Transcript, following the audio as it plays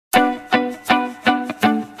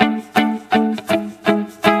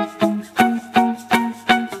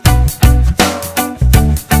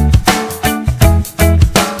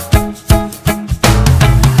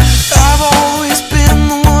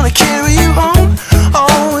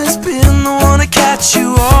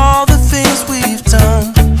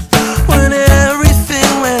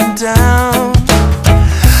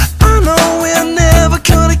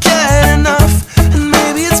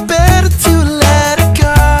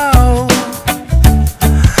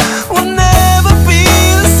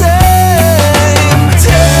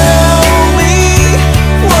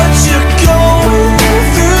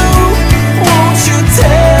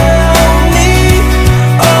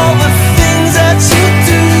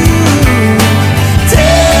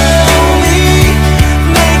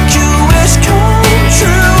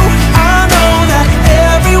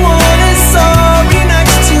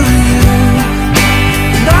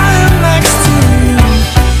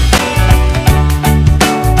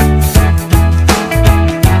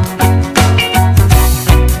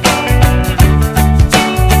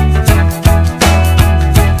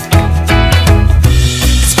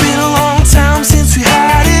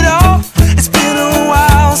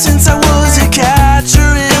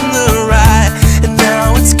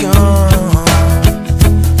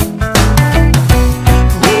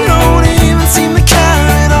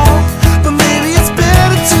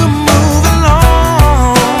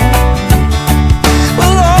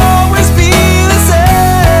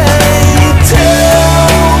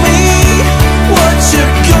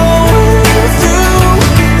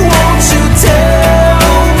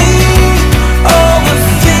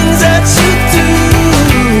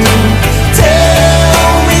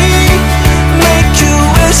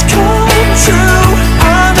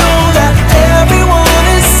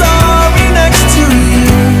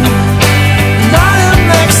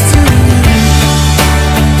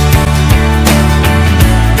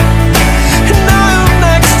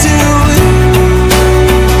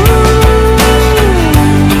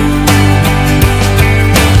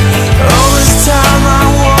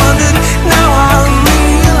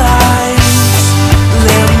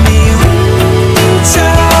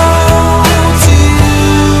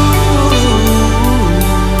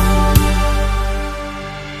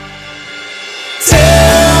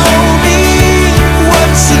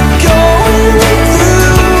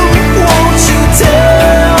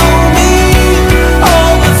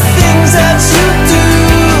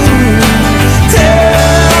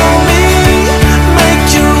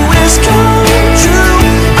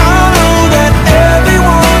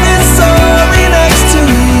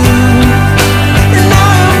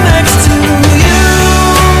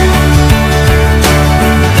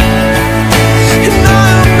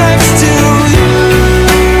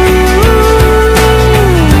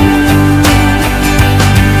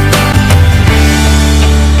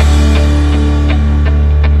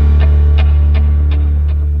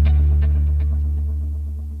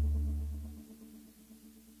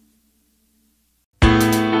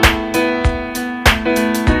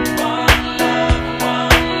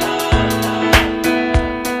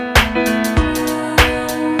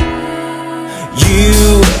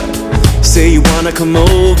wanna come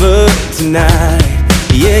over tonight.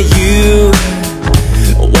 Yeah, you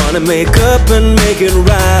wanna make up and make it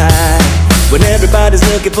right. When everybody's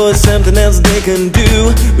looking for something else they can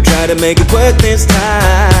do, we try to make it work this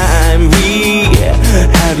time. We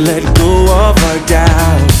have let go of our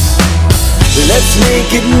doubts. Let's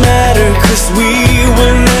make it matter, 'cause we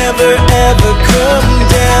will never ever come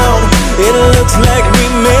down. It looks like we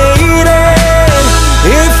made it.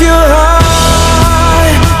 If your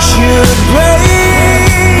heart should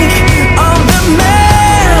break on the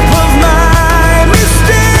map of my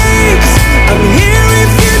mistakes, I'm here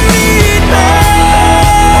if you need me.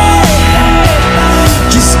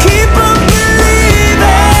 Just keep on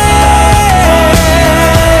believing.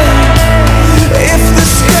 If the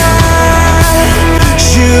sky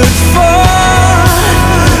should fall,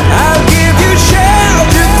 I'll give you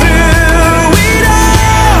shelter through it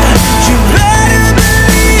all. You better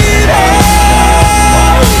believe it.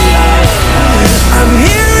 I'm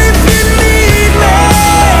here if you need me,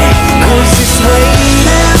 'cause it's waiting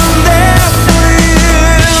there for you.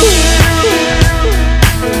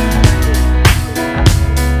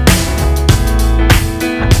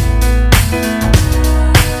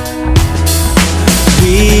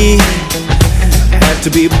 We have to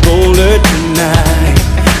be bolder tonight.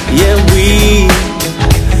 Yeah, we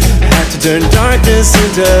have to turn darkness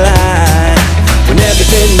into light. When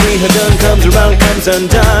everything we have done comes around, comes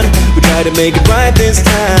undone, we try to make it right this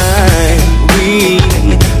time. We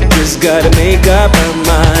just gotta make up our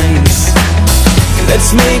minds. Let's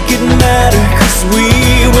make it matter, 'cause we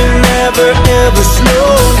will never ever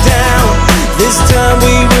slow down. This time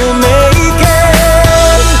we will make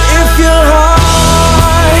it. If your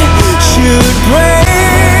heart should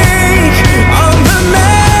break on the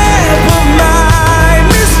map of my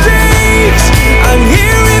mistakes, I'm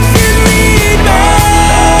here if you need me.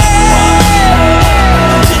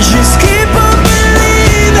 Just keep on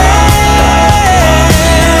believing.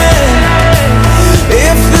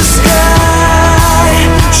 If the sky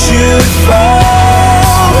should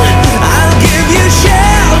fall, I'll give you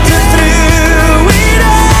shelter through it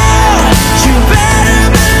all. You better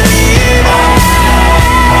believe it.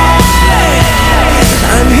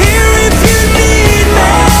 I'm here if you need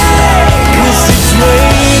me, 'cause it's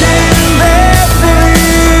waiting there for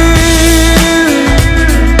you.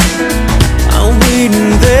 I'm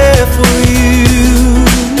waiting there for you.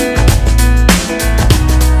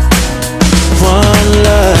 One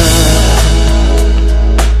love.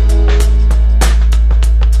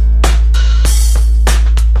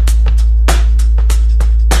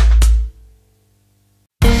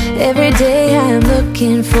 Every day I'm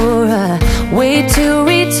looking for a way to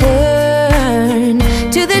return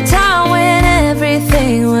to the time when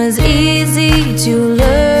everything was easy to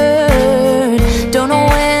learn. Don't know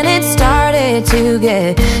when it started to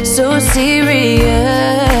get so serious,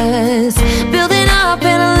 building up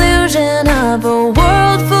an illusion of a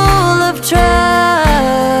world full of trust.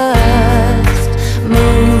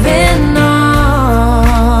 Moving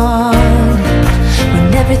on when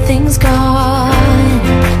everything's gone,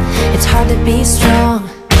 it's hard to be strong.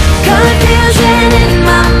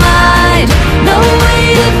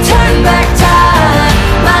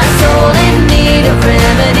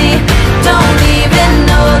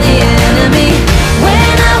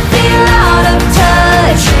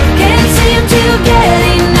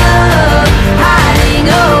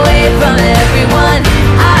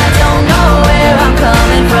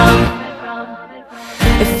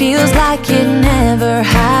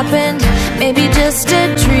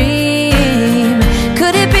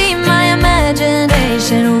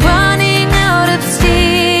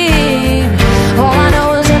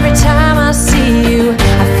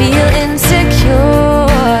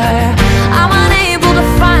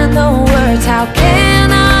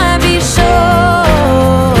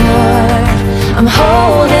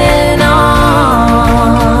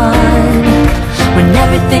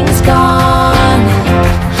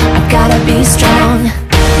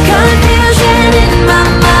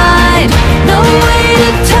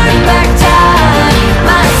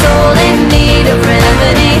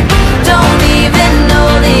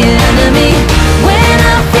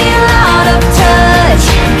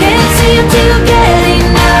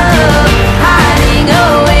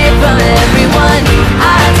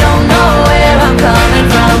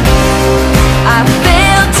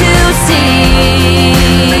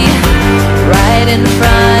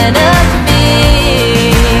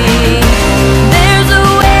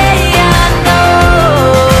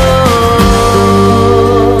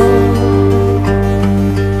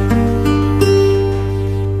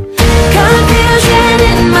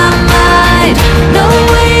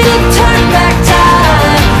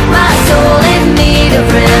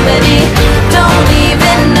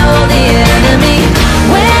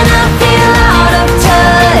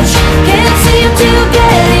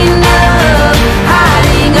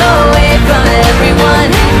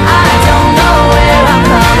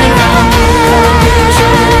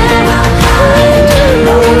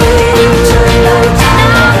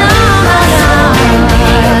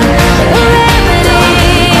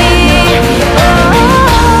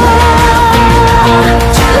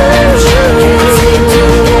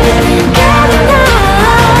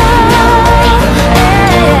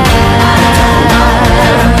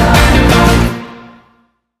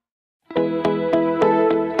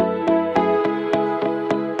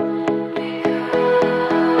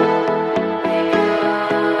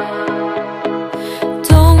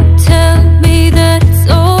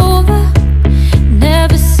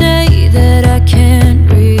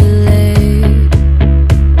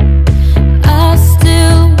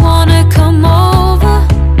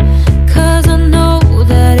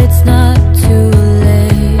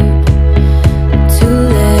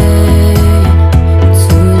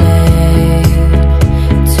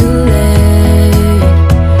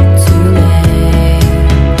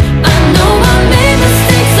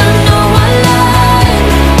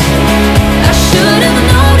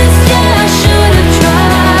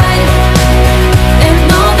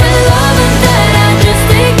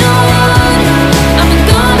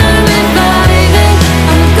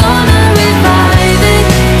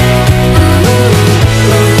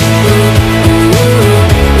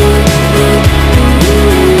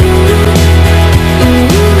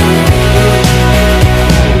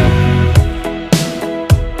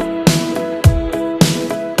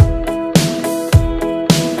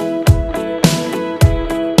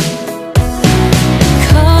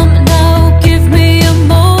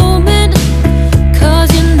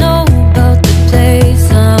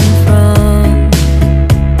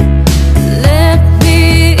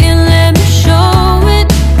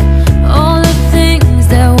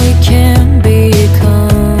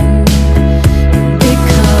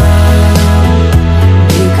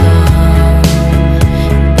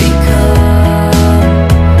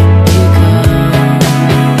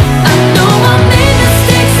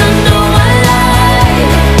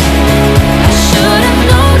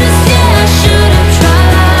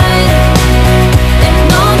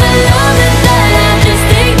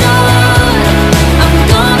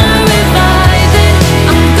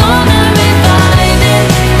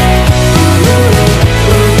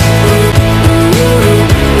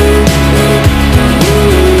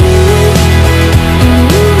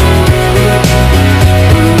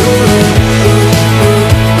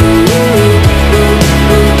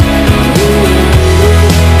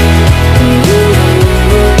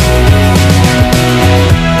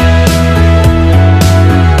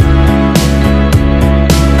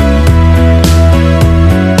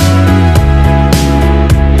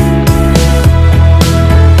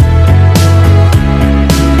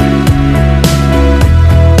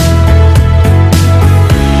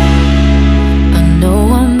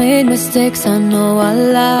 mistakes, I know I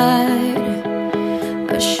lied.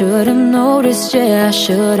 I should have noticed, yeah, I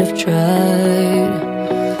should have tried.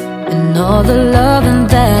 And all the loving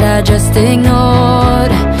that I just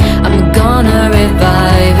ignored, I'm gonna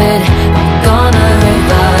revive it, I'm gonna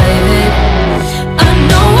revive it. I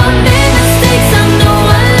know I made mistakes, I know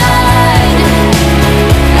I lied.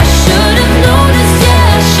 I should have noticed,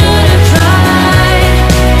 yeah, I should have tried.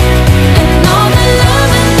 And all the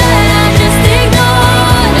loving that I just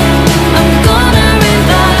ignored, I'm gonna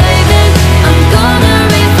revive it, I'm gonna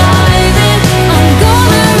revive it, I'm gonna revive it, I'm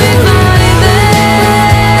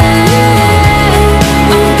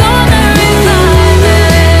gonna revive it,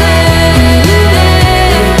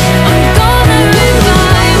 I'm gonna revive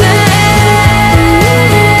it, I'm gonna revive it.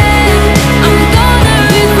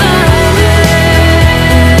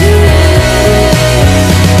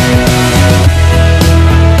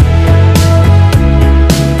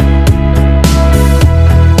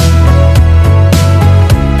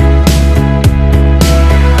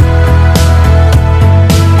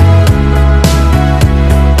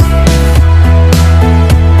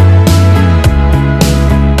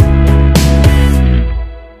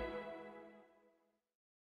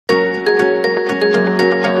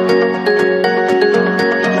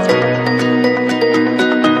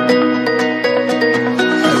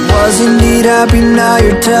 Was indeed happy, now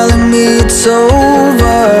you're telling me it's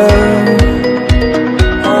over.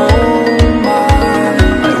 Oh my,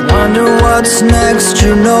 I wonder what's next,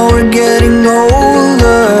 you know we're getting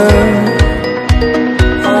older.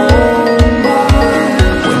 Oh my,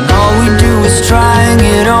 when all we do is trying,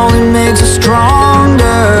 it only makes us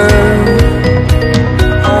stronger.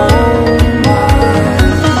 Oh my,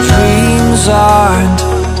 dreams aren't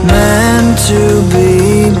meant to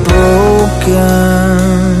be broken.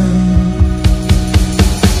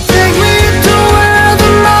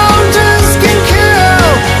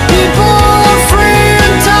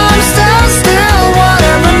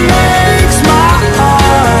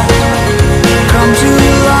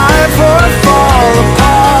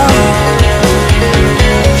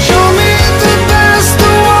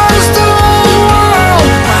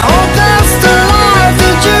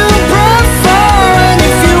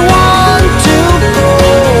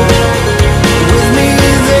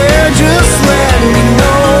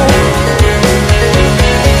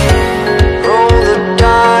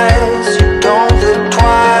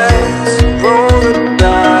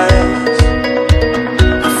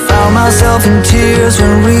 In tears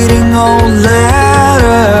when reading old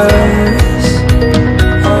letters.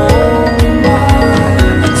 Oh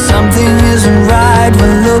my, something isn't right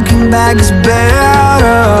when looking back is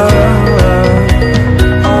better.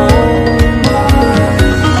 Oh my,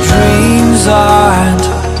 dreams aren't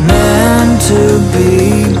meant to be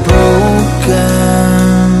broken.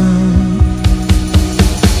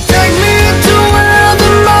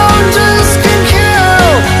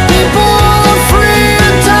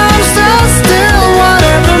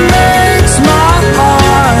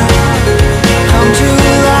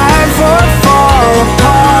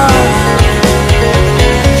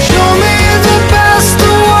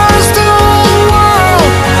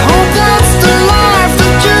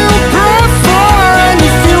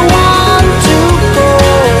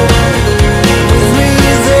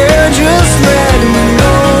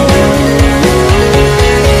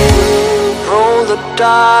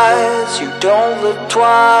 You don't live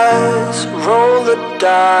twice. Roll the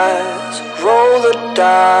dice, roll the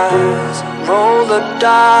dice, roll the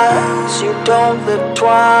dice. You don't live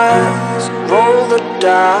twice. Roll the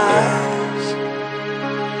dice.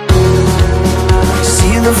 I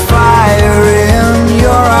see the fire in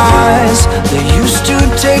your eyes. They used to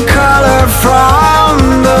take color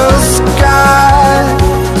from the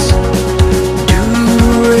skies. Do you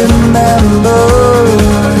remember?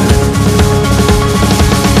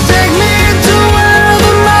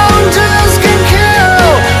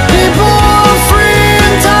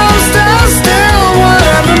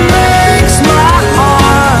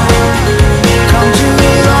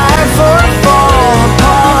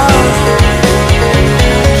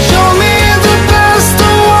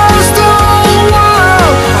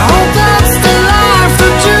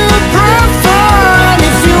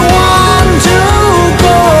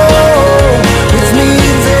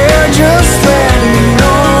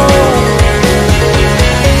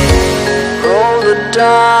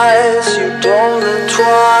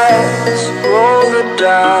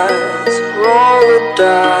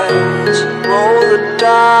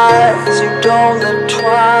 You don't live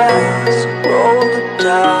twice. Roll the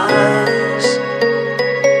dice.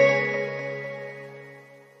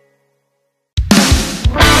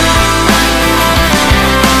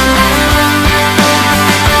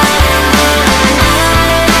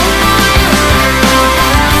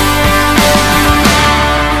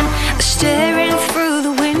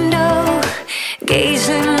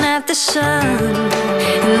 gazing at the sun,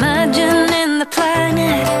 imagining the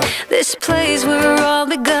planet, this place where all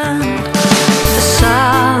begun. The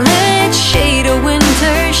solid shade of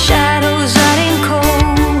winter, shadows hiding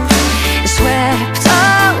cold, swept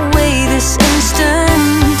away this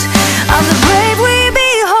instant of the brave we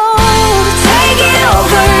behold. Take it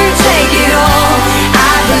over, take it all,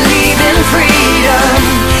 I believe in freedom.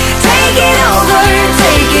 Take it over,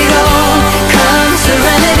 take it all, come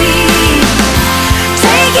serenity.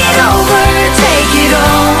 Take it over, take it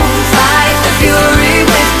all, fight the fury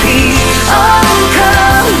with peace. Oh,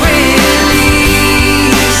 come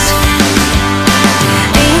release.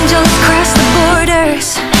 Angels cross the borders,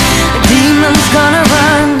 demons gonna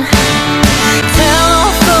run. Tell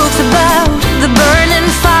all folks about the burning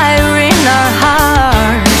fire in our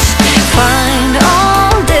hearts. Find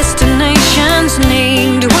all destinations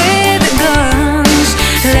named with guns.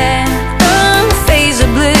 Let them face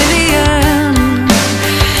oblivion.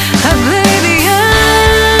 Oblivion,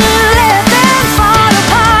 let them fall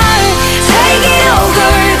apart. Take it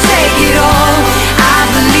over, take it all, I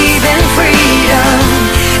believe in freedom.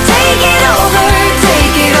 Take it over,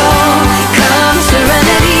 take it all, come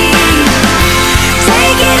serenity.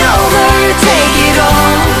 Take it over, take it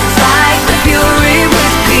all, fight the fury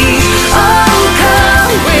with peace. Oh,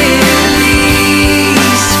 come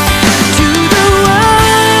release to the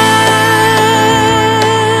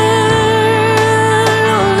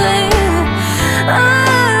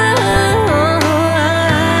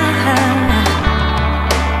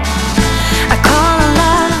I call on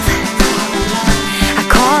love, I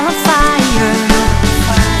call on fire,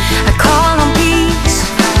 I call on peace,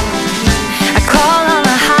 I call on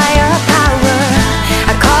a higher power.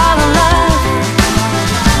 I call on love,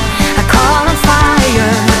 I call on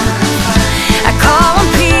fire, I call on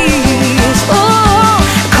peace. Oh, I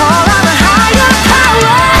call on a higher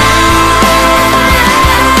power.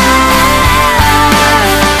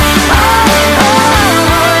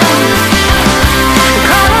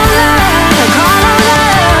 Call on love, call on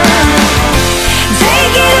love.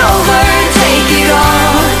 Take it over, take it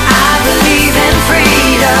all, I believe in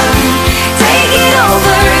freedom. Take it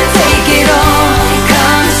over, take it all,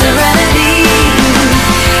 come serenity.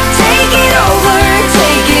 Take it over,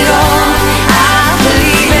 take it all, I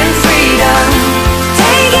believe in freedom.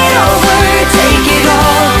 Take it over, take it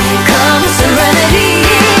all, come serenity.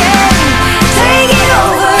 Take it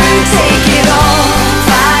over, take it all,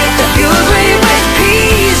 fight the fury with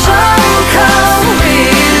peace. Oh, come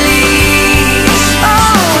release.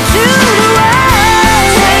 Oh, to the world.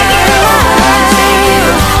 Take it over, take it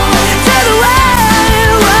all, to the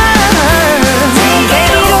world. Take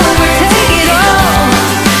it over, take it all.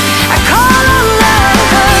 I call on love,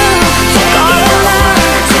 call on love,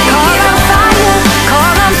 call on fire,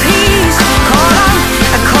 call on peace, call on,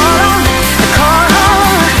 I call on, I call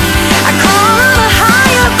on, I call on a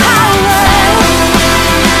higher power.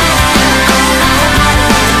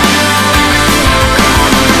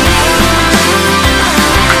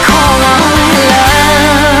 I call on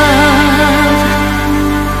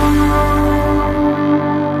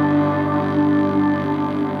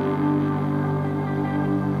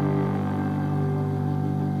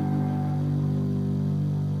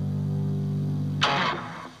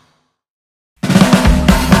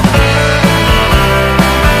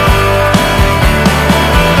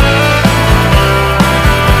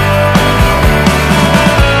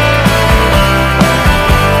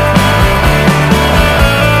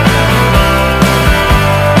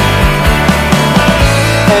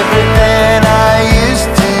Everything I used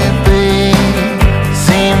to be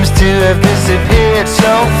seems to have disappeared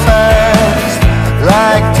so fast.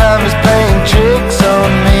 Like time is playing tricks on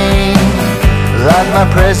me. Like my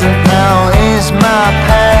present now is my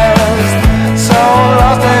past. So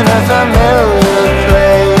lost in a familiar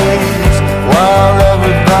place while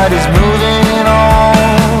everybody's moving on.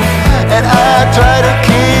 And I try to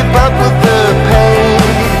keep up with the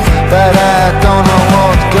pace, but I don't know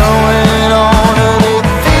what's going on. And it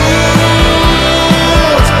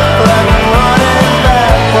feels like I'm running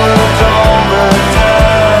backwards all the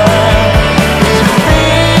time. It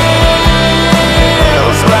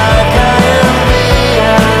feels like I am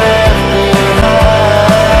being left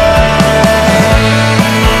behind.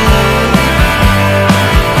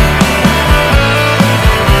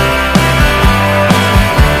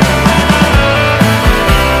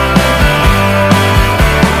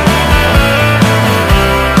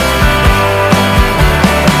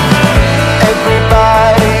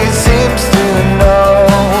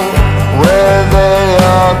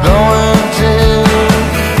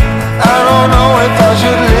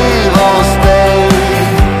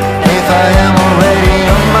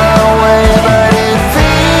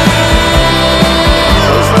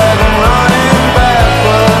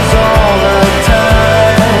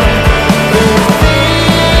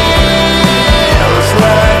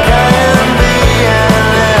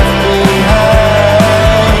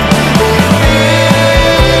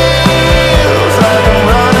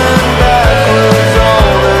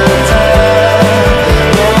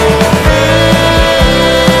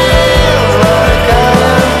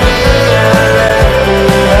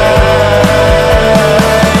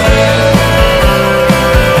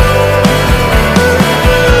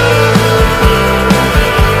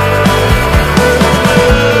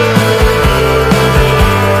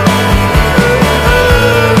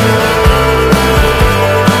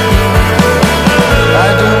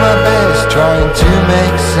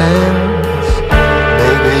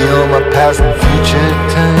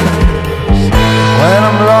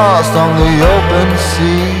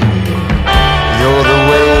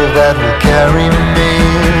 carry me.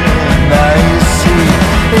 Now you see,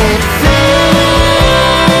 it feels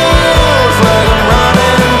like I'm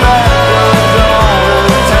running backwards all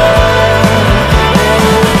the time.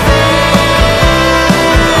 It feels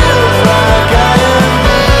like I am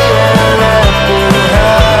being left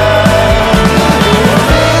behind. It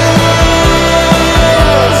feels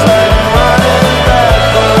like I'm running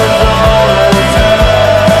backwards all the time.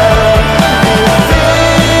 It feels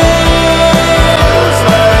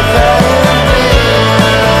like I am being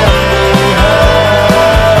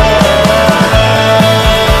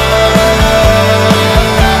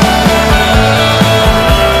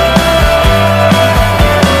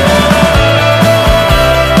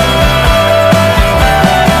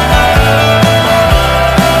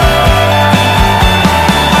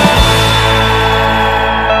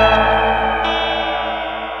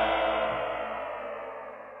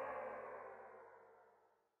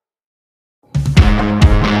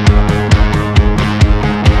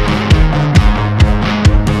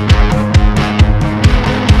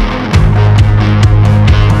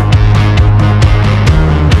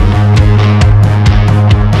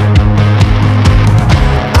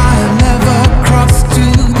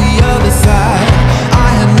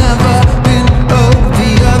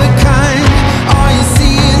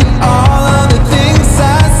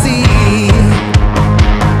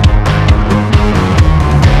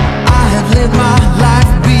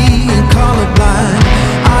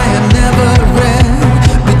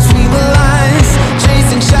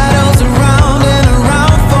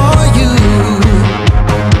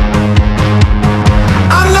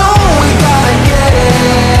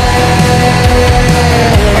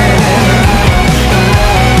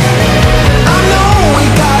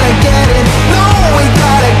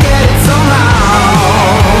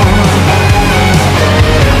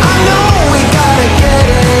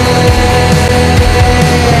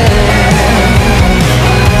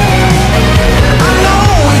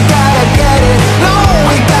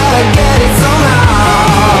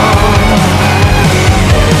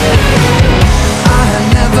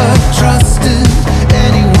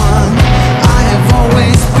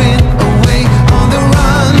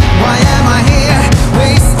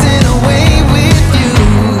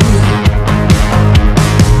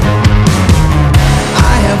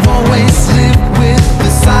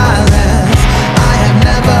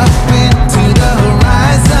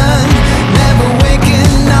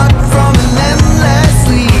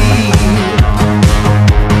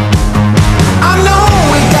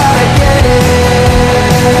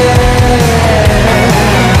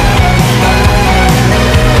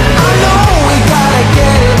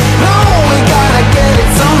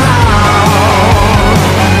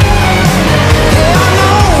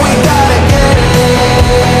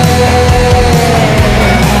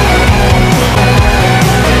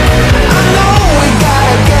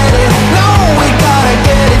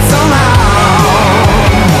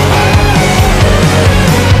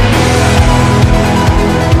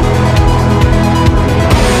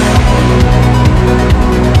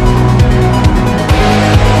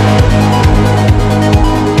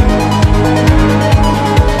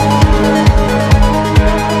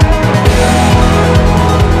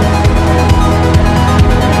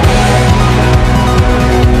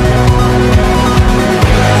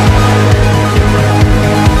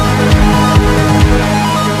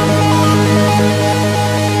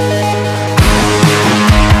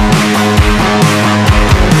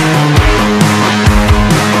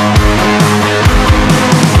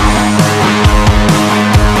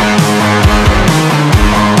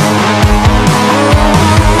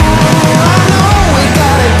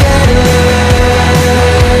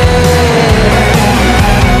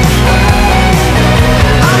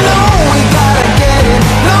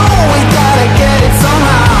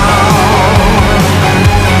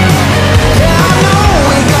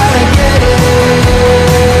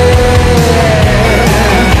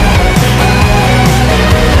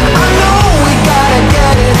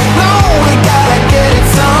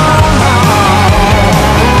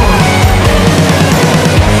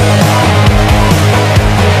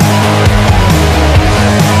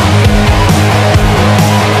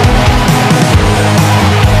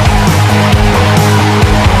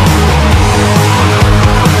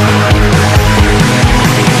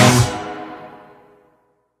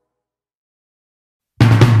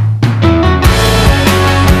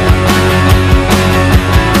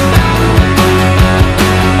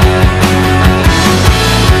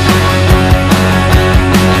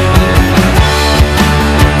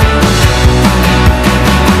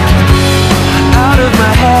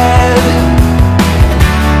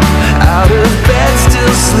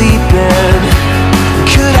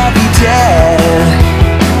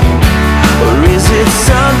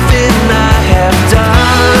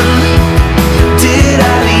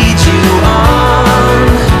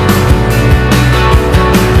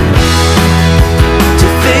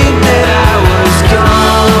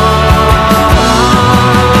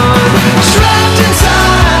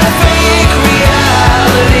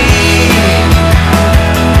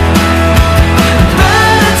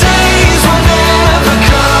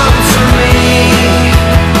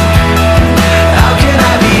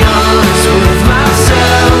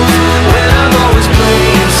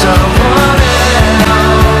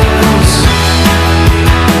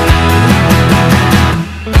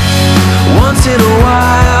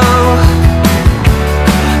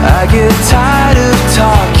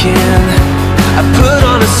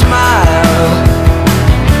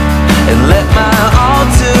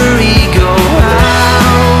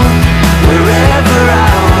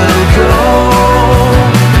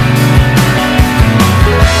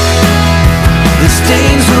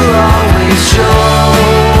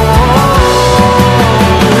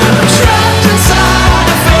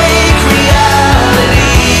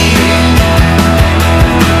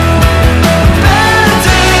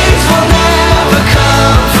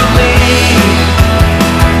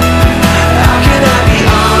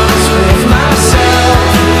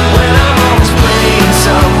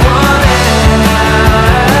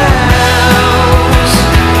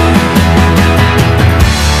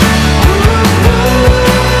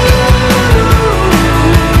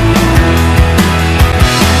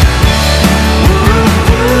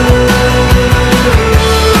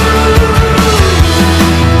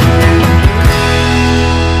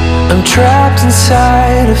trapped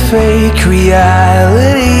inside a fake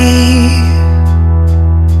reality.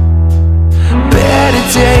 Better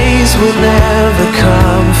days will never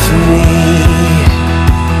come for me.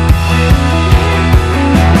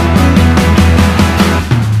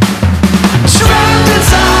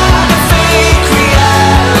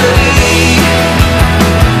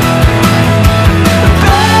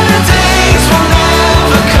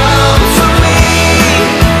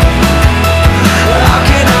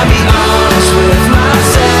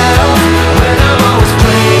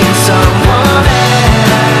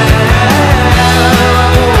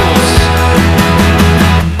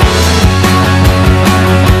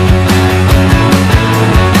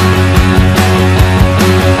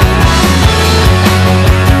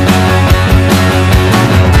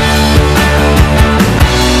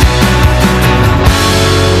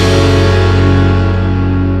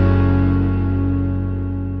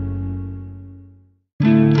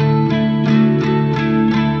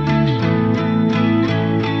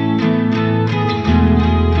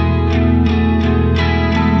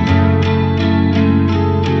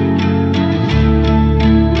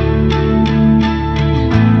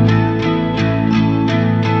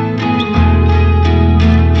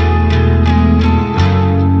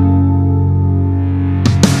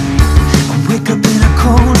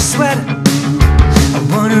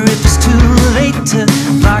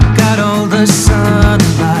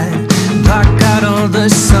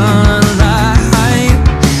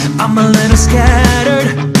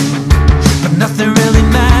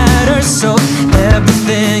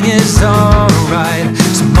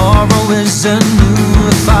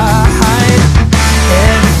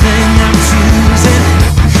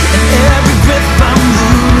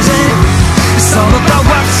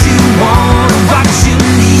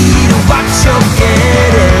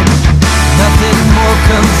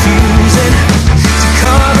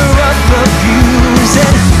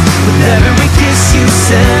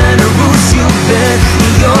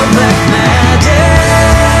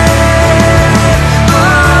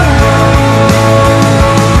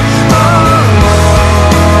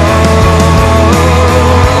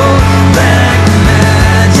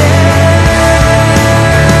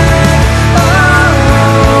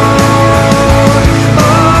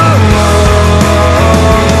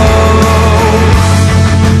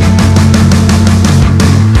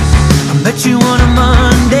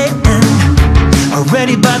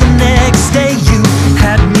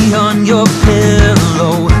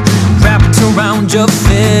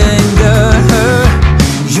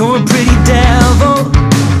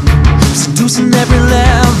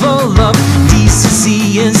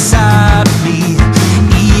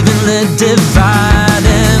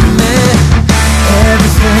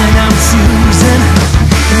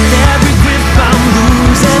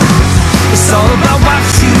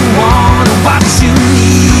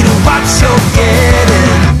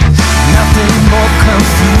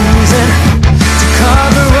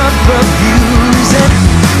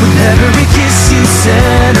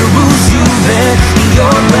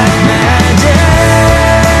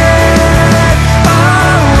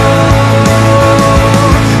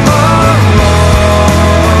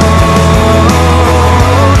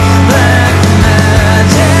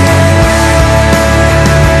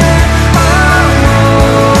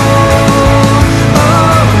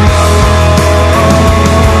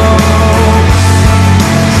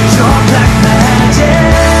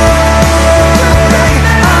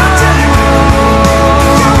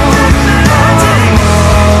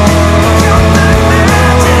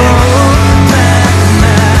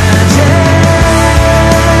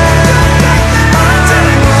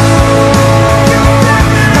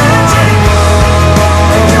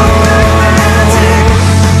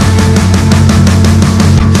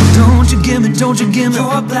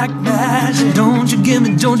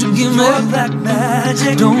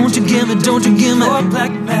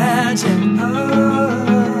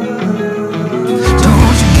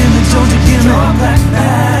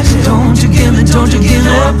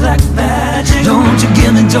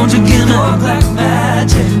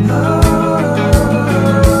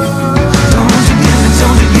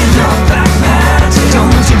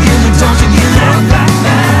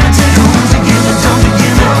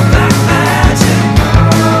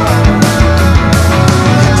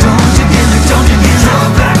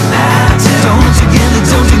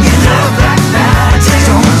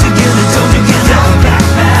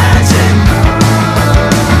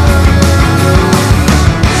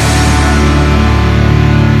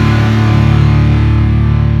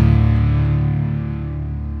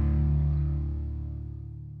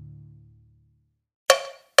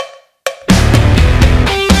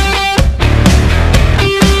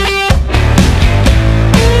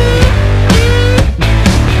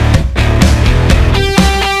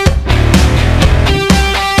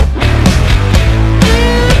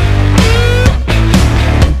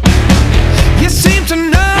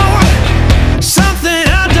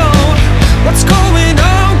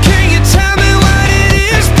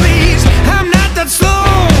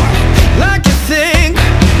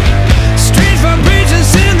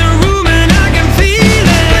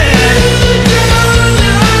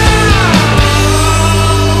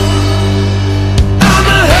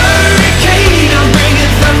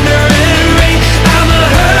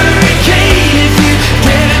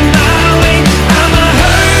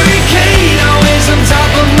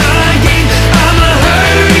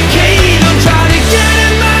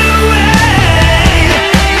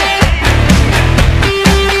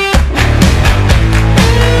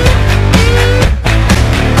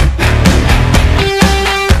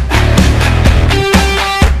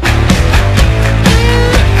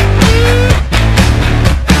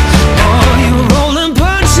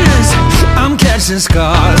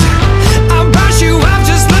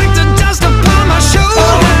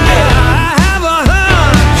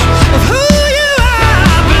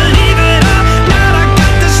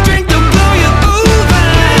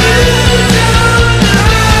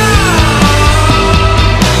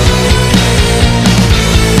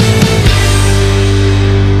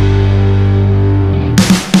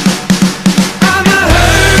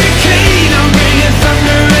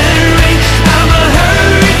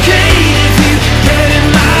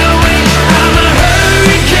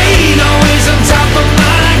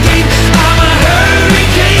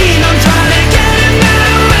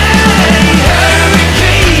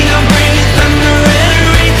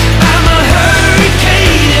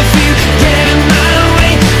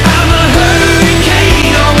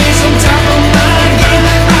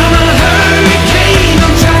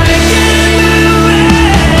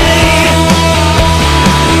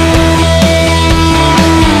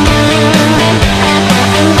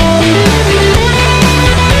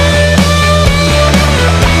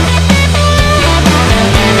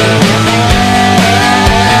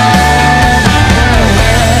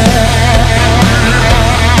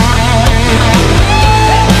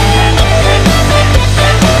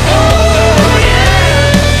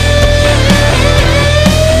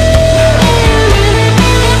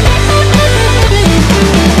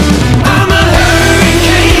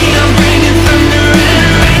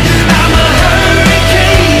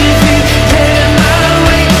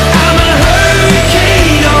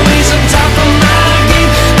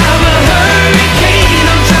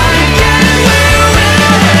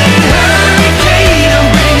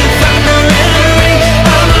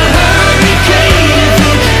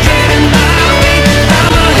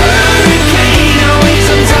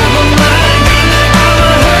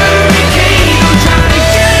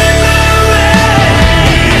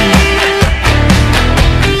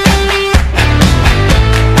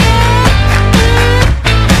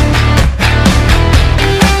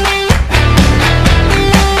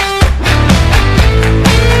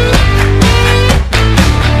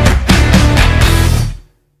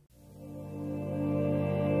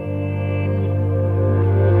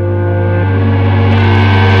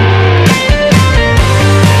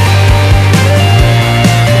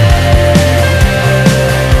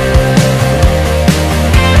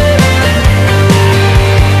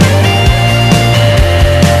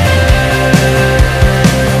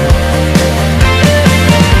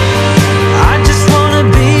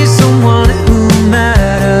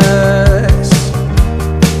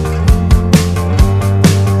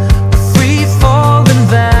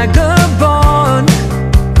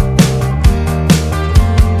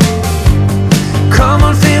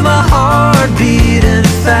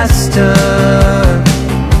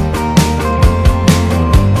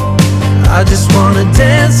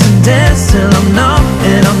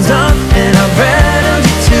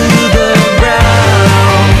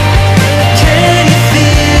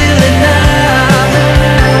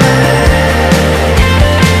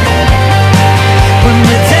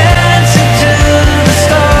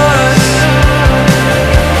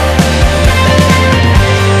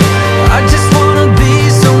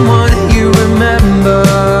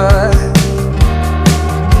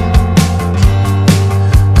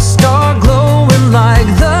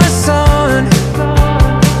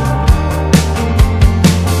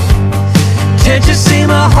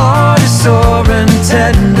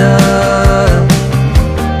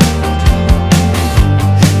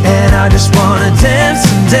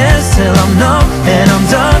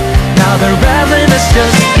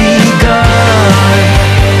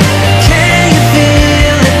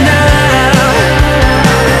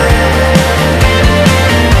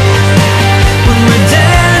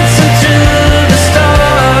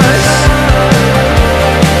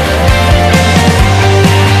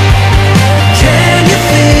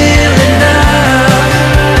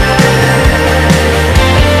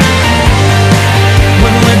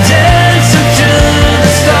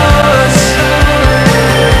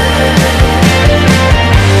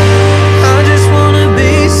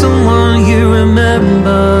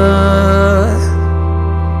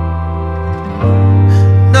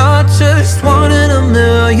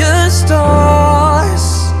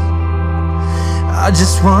 I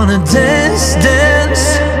just wanna dance,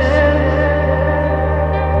 dance.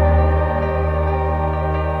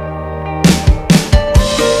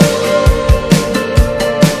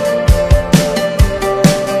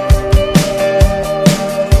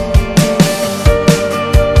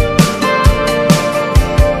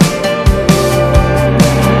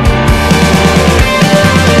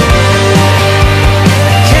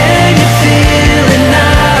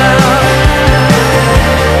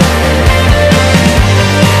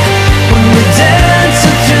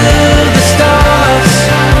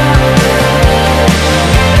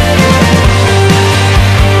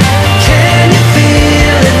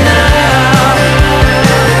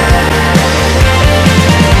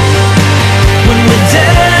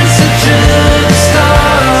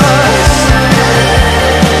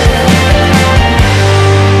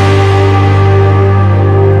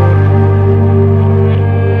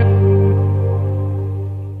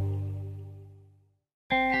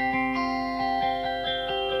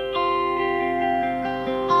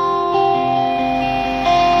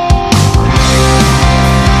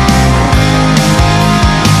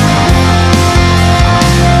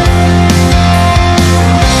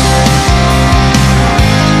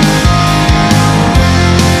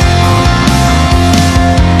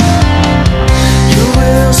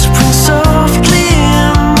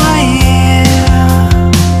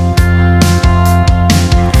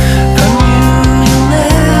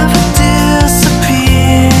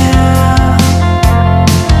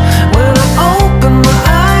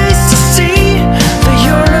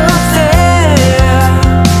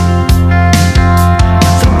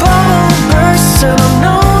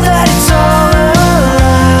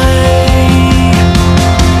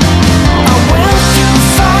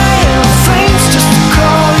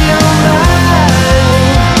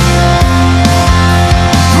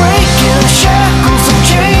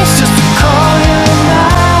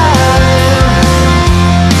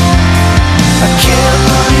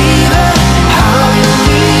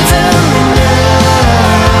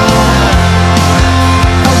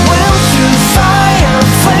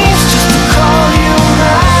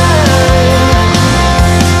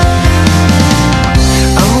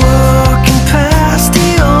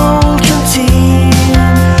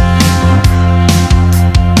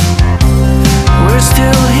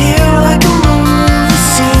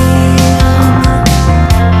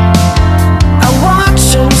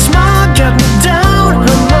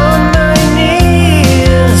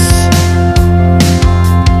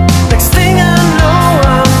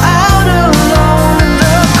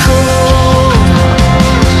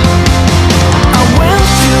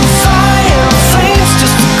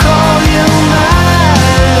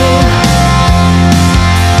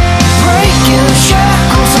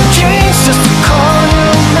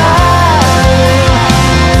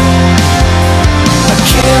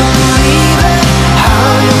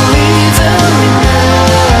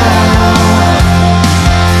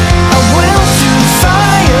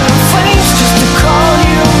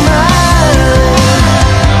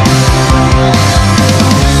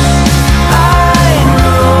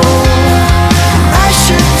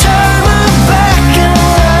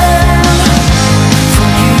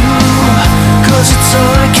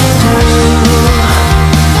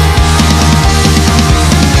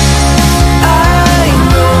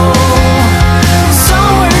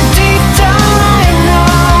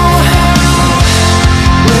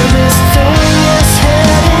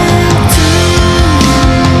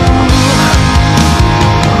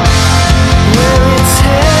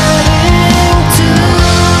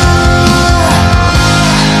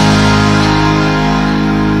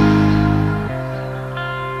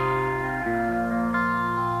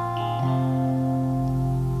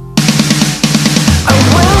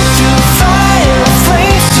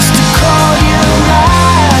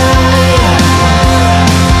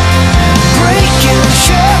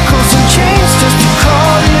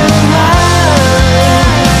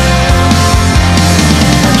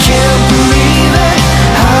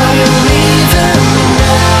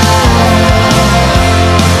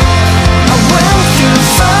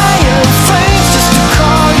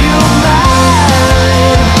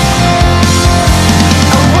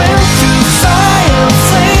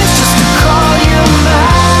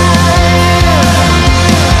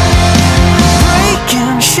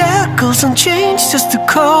 and change just to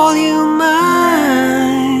call you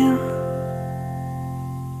mine.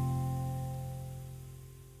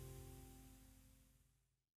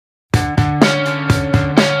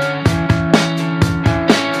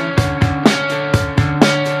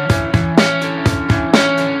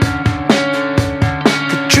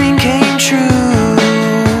 The dream came true,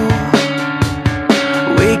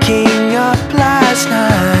 waking up last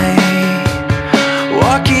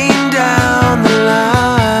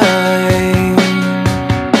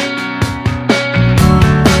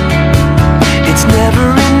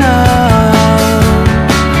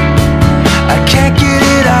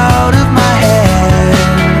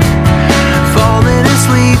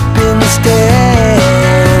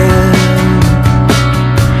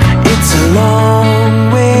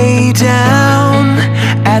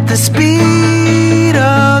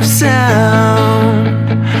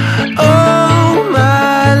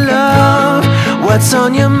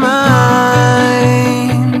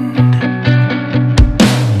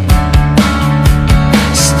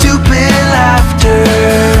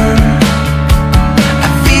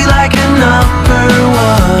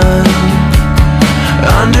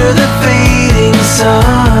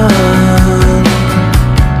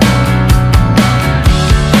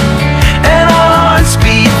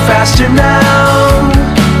faster now.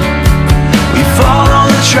 We follow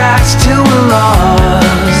the tracks till we're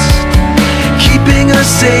lost, keeping us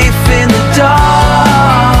safe in the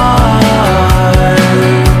dark.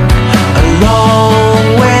 A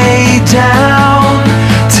long way down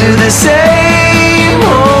to the same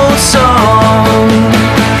old song.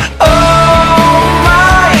 Oh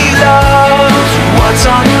my love, what's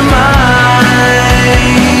on your mind?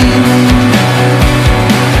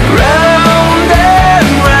 Round and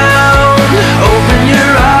round, open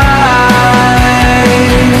your eyes.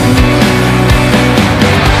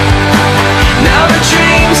 Now the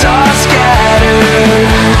dreams are scattered,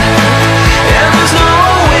 and there's no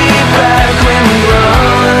way back when we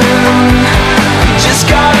run. We just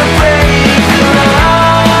gotta break the line.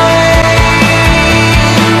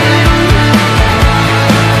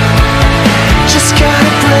 Just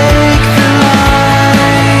gotta break the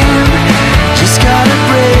line. Just gotta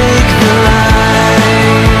break the line.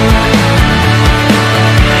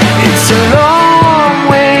 It's a long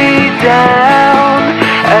way down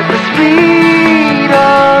at the speed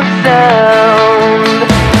of sound.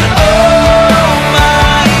 Oh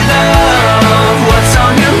my love, what's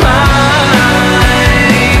on your mind?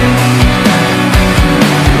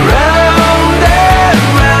 Round and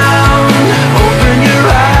round, open your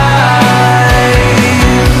eyes.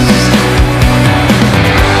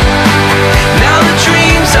 Now the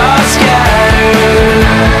dreams are scattered,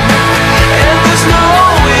 and there's no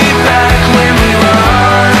way back when we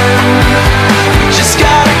run. We just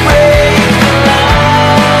gotta break the line.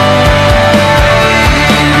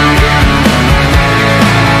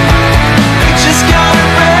 We just gotta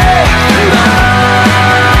break the line.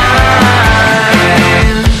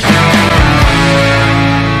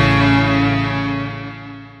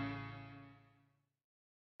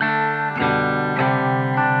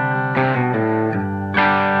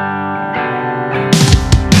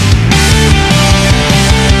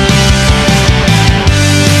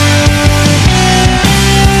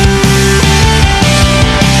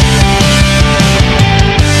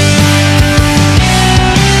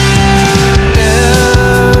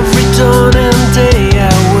 Every dawn and day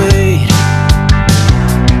I wait.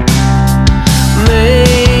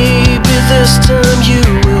 Maybe this time you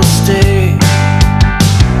will stay.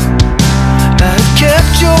 I've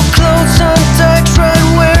kept your clothes untied right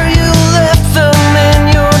where you left them in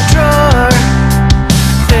your drawer.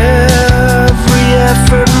 Every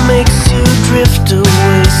effort makes you drift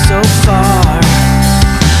away so far.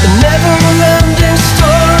 A never-ending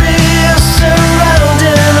story is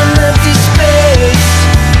surrounding an empty space.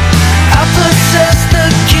 I possess the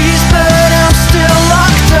keys, but I'm still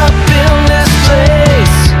locked up in this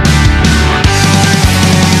place.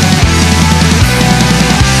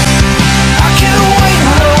 I can't wait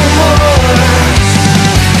no more.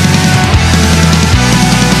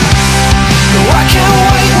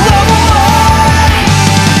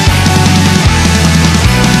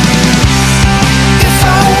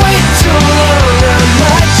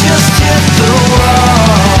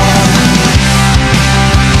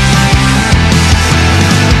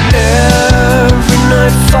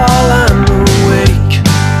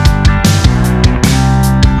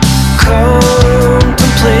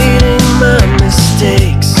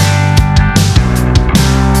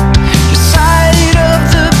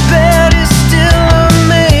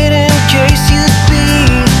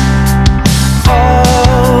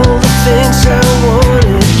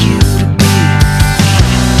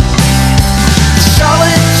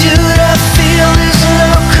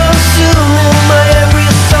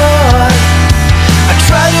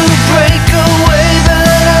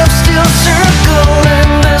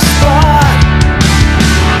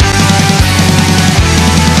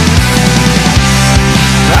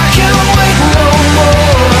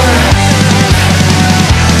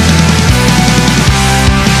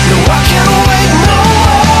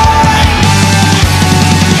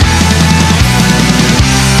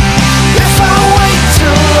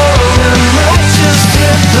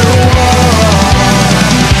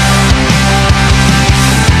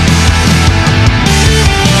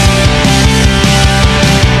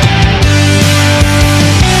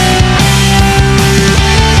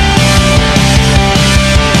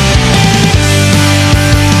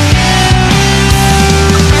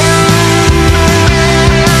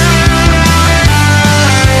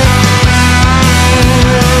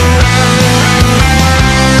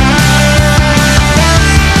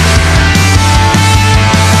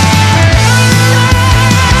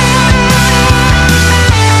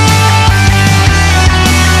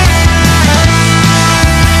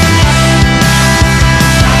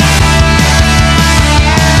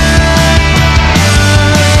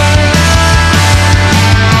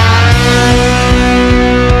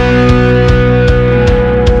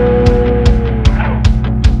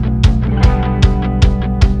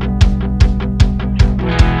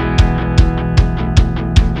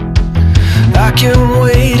 I can't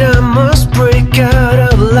wait, I must break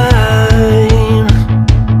out of line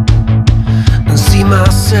and see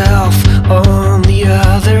myself on the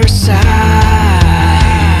other side.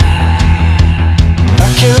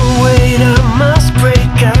 I can't wait, I must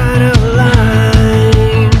break out of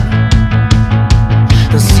line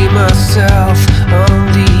and see myself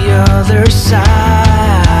on the other side.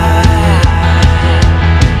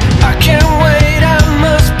 I can't wait, I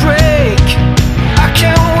must break. I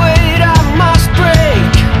can't wait, I must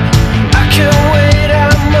break. I can't wait, I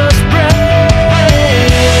must break.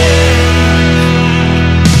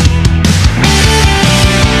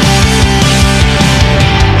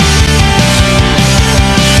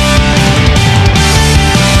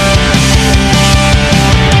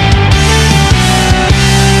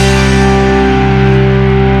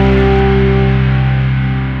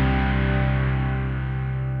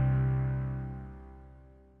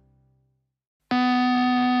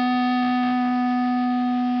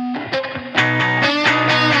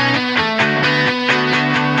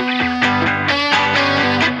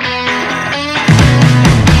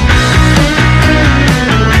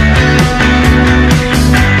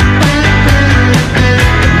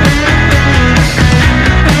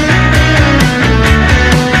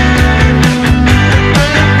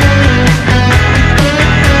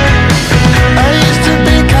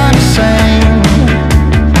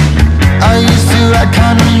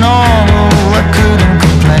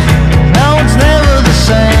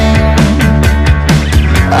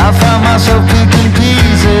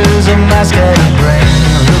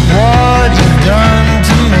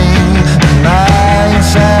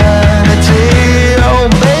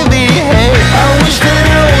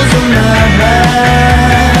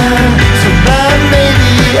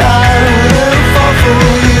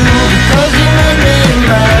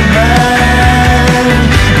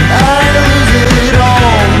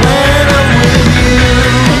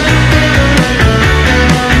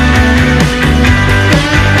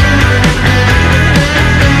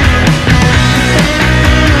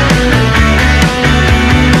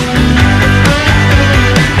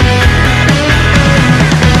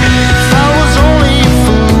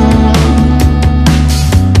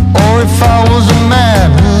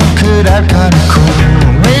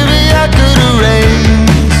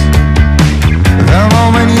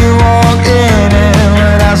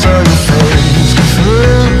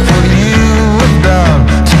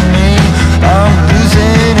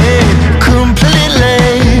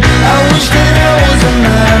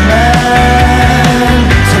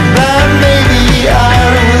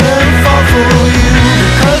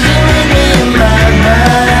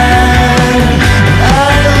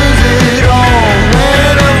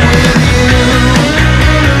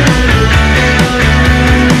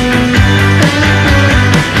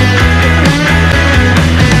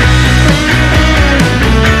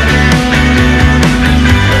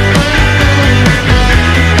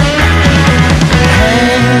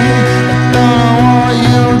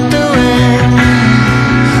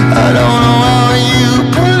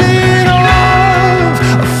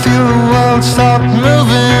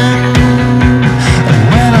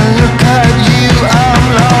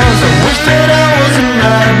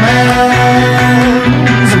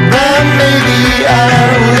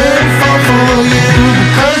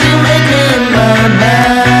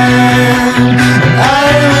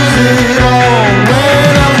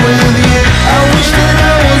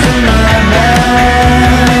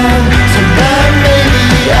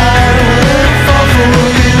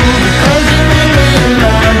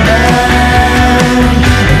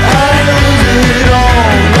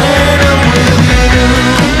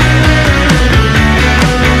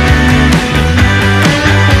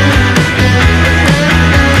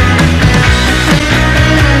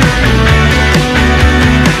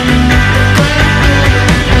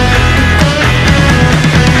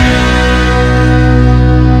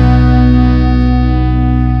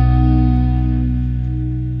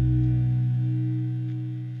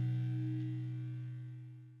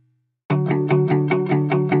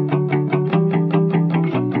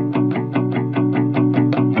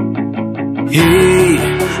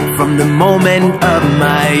 From the moment of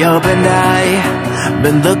my opened eye,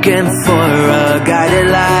 been looking for a guided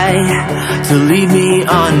light to lead me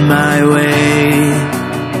on my way.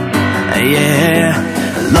 Yeah,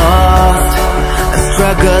 lost,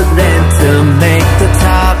 struggling to make the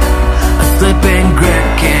top. A slipping grip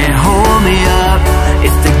can't hold me up.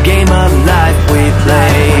 It's the game of life we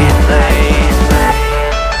play.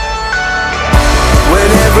 When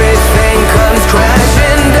everything comes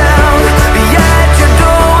crashing down behind your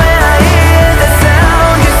door, when I hear the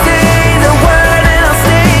sound, you say the word and I'll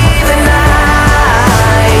stay the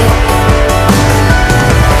night.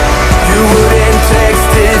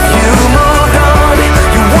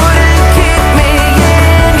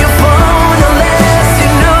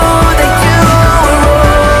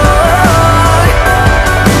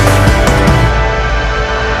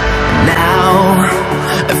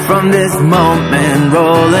 this moment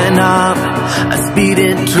rolling up, a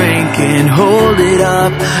speeding train can hold it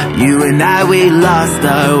up. You and I, we lost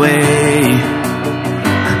our way.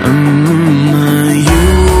 You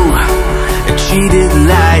cheated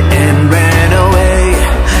light and ran away,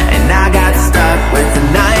 and I got stuck with a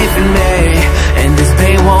knife in me. And this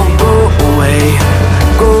pain won't go away,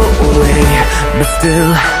 but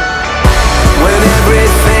still, when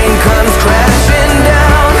everything comes crashing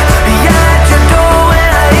down, yeah, at your door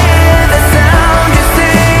when I hear the sound, you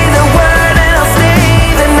say the word and I'll stay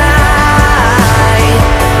the night.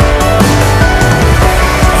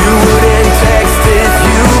 You wouldn't text if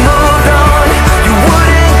you moved on, you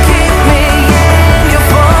wouldn't keep me in your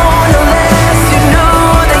phone unless you knew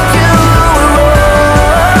that you were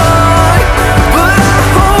wrong. But I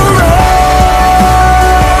hold on,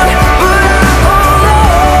 but I hold on,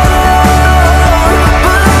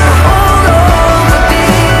 but I hold on for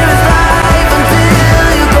dearest life until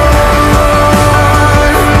you're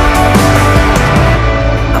gone.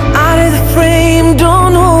 I'm out of the frame,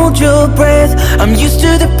 don't hold your breath. I'm used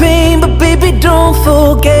to the pain, but baby, don't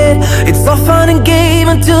forget, it's all fun and game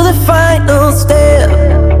until the final step.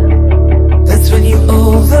 That's when you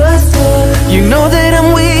overstep. You know that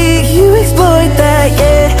I'm weak, you exploit that,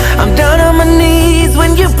 yeah. I'm down on my knees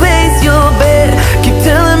when you place your bet. Keep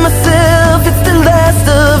telling myself it's the last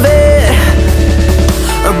of it,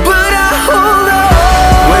 but I hold on.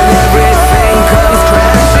 When everything comes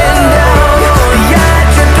crashing down, yeah, at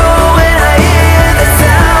your door when I hear the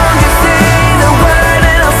sound, you say the word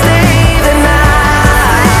and I'll stay the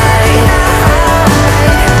night.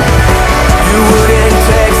 You wouldn't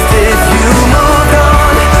text if you moved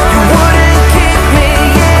on, you wouldn't keep me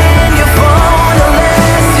in your phone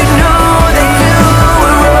unless you knew that you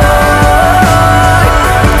were wrong.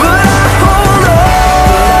 But I hold on,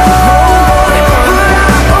 but I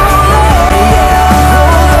hold on, yeah,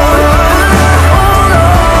 hold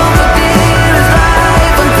on for dearest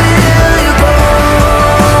life until you're gone.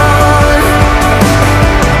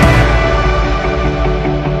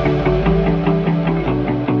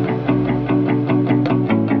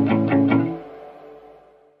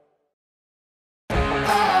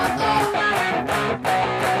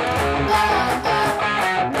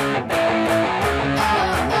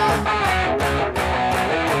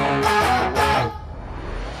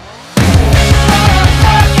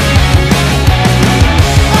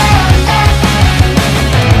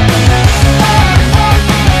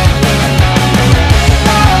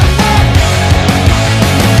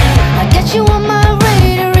 I got you on my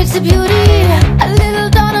radar, it's a beauty. A little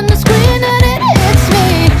dot on the screen and it hits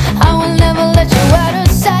me. I will never let you out of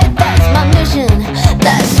sight. That's my mission,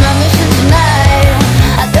 that's my mission tonight.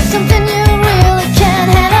 There's something you really can't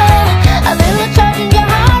handle, a little charge in your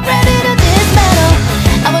heart ready to dismantle.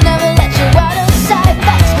 I will never let you out of sight.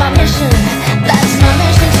 That's my mission, that's my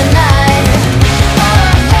mission tonight.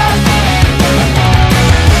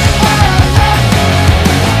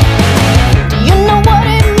 Do you know what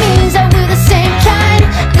it means that we're the same kind?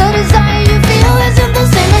 The desire you feel isn't the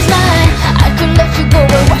same as mine. I could let you go,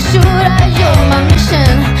 but why should I? You're my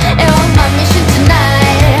mission, you're my mission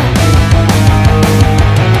tonight.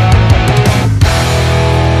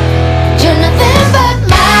 You're nothing but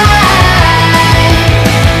mine,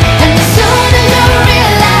 and the sooner you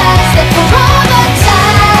realize that for all the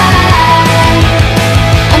time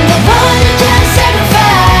I'm the one you can't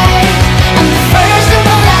sacrifice. I'm the first and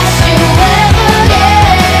the last you ever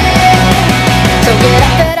get. So get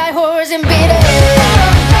off that high horse and beat it.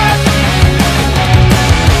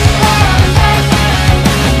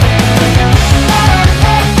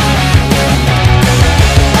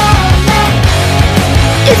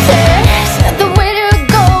 You said it's not the way to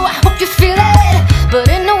go, I hope you feel it, but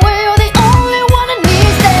in a way you're the only one that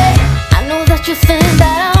needs it. I know that you think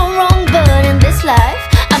that I'm wrong, but in this life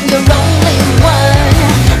I'm your only one.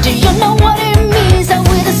 Do you know what it means that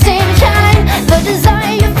we're the same kind? The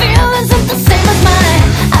desire you feel isn't the same as mine.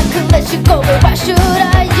 I could let you go, but why should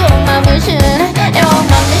I? You're my mission tonight.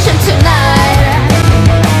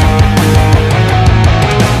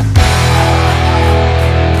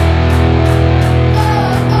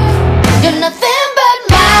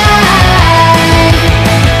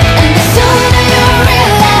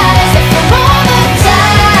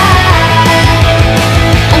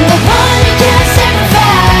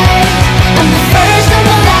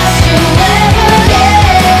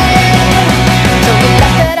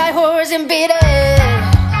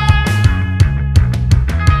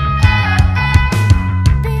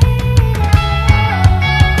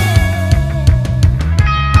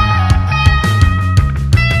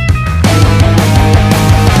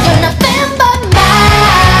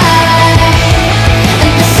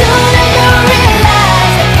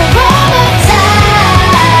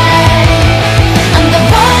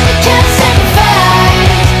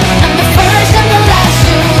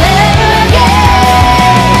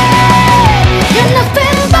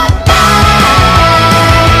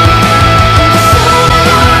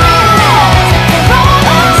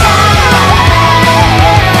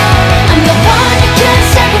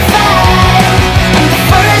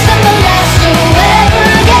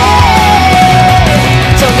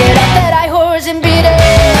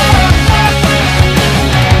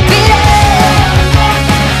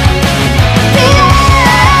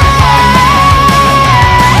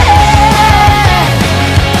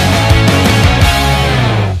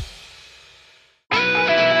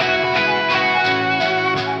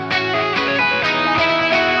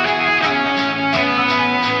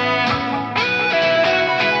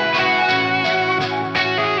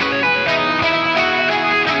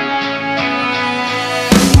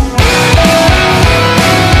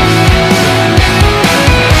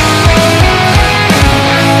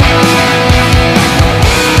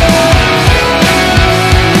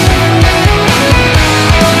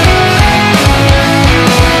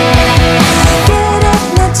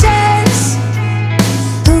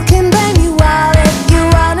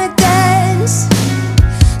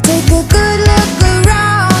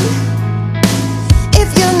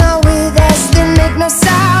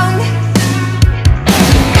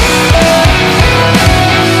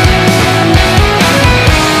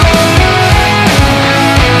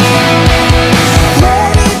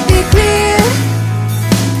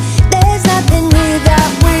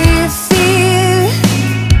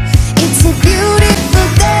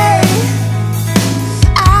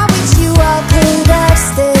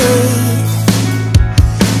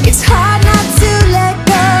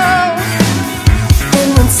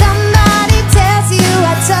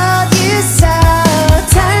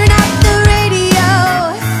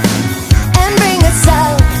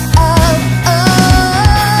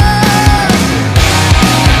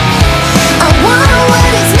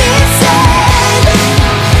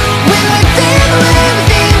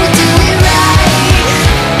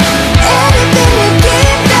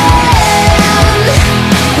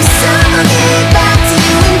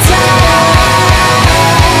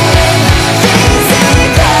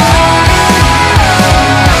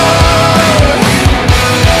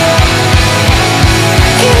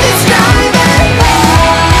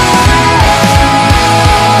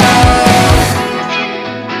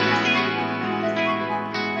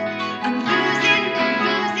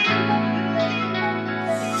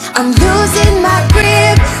 I'm losing my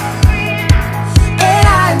grip, and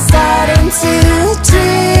I'm starting to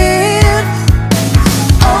drift.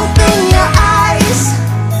 Open your eyes,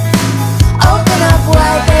 open up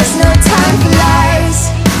wide, there's no time for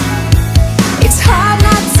lies. It's hard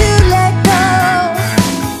not to let go,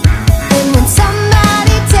 and when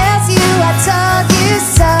somebody tells you I told you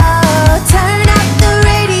so, turn up the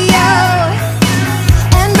radio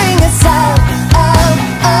and bring us up, up,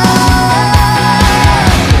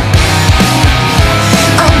 up.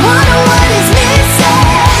 I wonder what is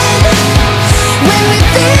missing when we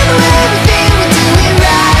feel the way we feel, we do it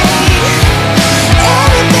right.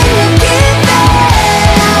 Everything you give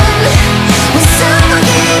them, will someone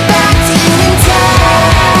get back to you in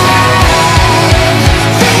time.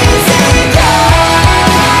 Physical,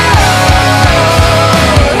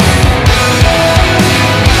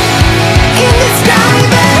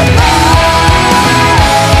 indescribable.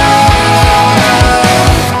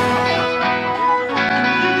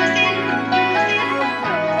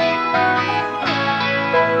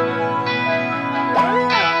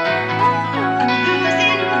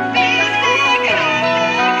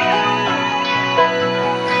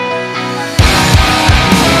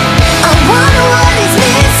 I wonder what is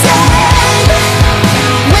missing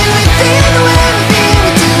when we feel the way we feel,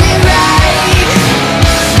 we do it right.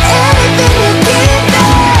 Everything you give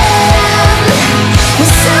them,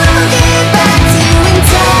 will someone get back to you in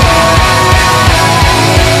time.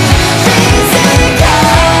 Physical,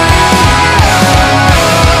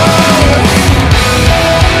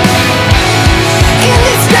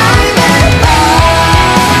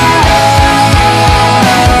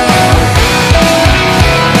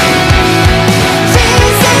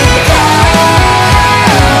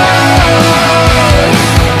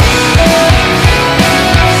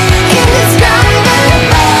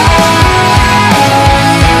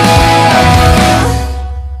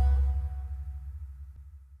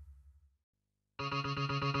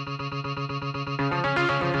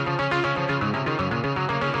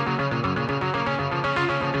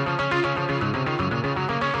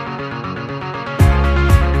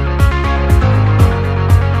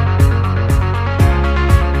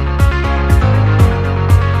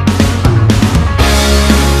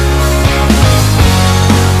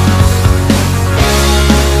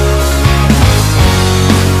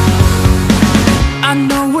 I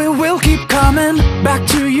know it will keep coming back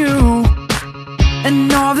to you,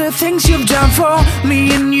 and all the things you've done for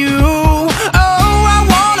me and you. Oh, I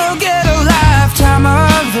wanna get a lifetime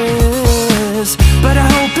of this, but I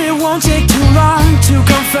hope it won't take too long to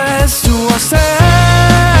confess to ourselves.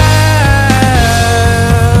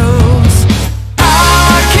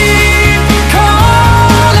 I keep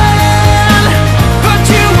calling, but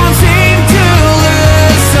you won't seem to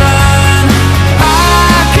listen. I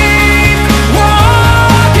keep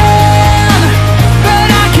walking, but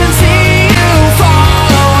I can see you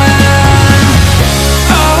following.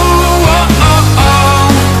 Oh, oh, oh, oh.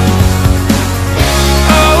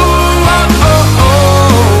 Oh, oh, oh,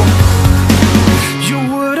 oh. You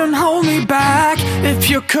wouldn't hold me back if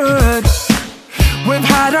you could. We've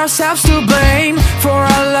had ourselves to blame for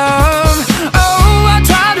our love. Oh, I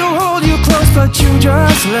tried to hold you close, but you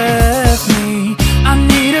just left me. I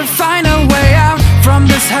need to find a way out from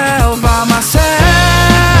this hell by myself.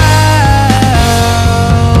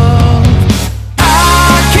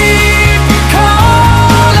 I keep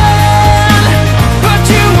calling, but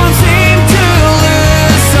you won't seem to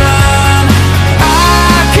listen. I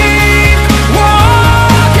keep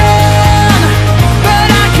walking, but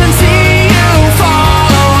I can see you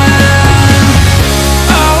following.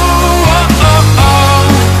 Oh, oh, oh,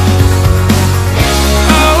 oh.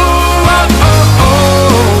 Oh, oh, oh,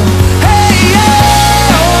 oh. Hey,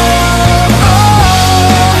 yeah. Oh,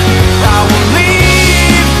 oh. I will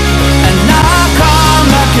leave and not come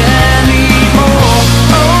back anymore.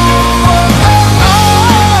 Oh, oh, oh,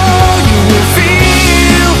 oh. You will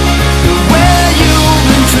feel the way you've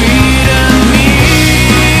been treating me.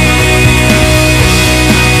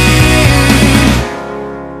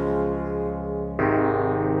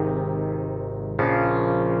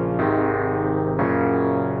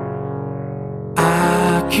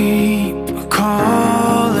 I keep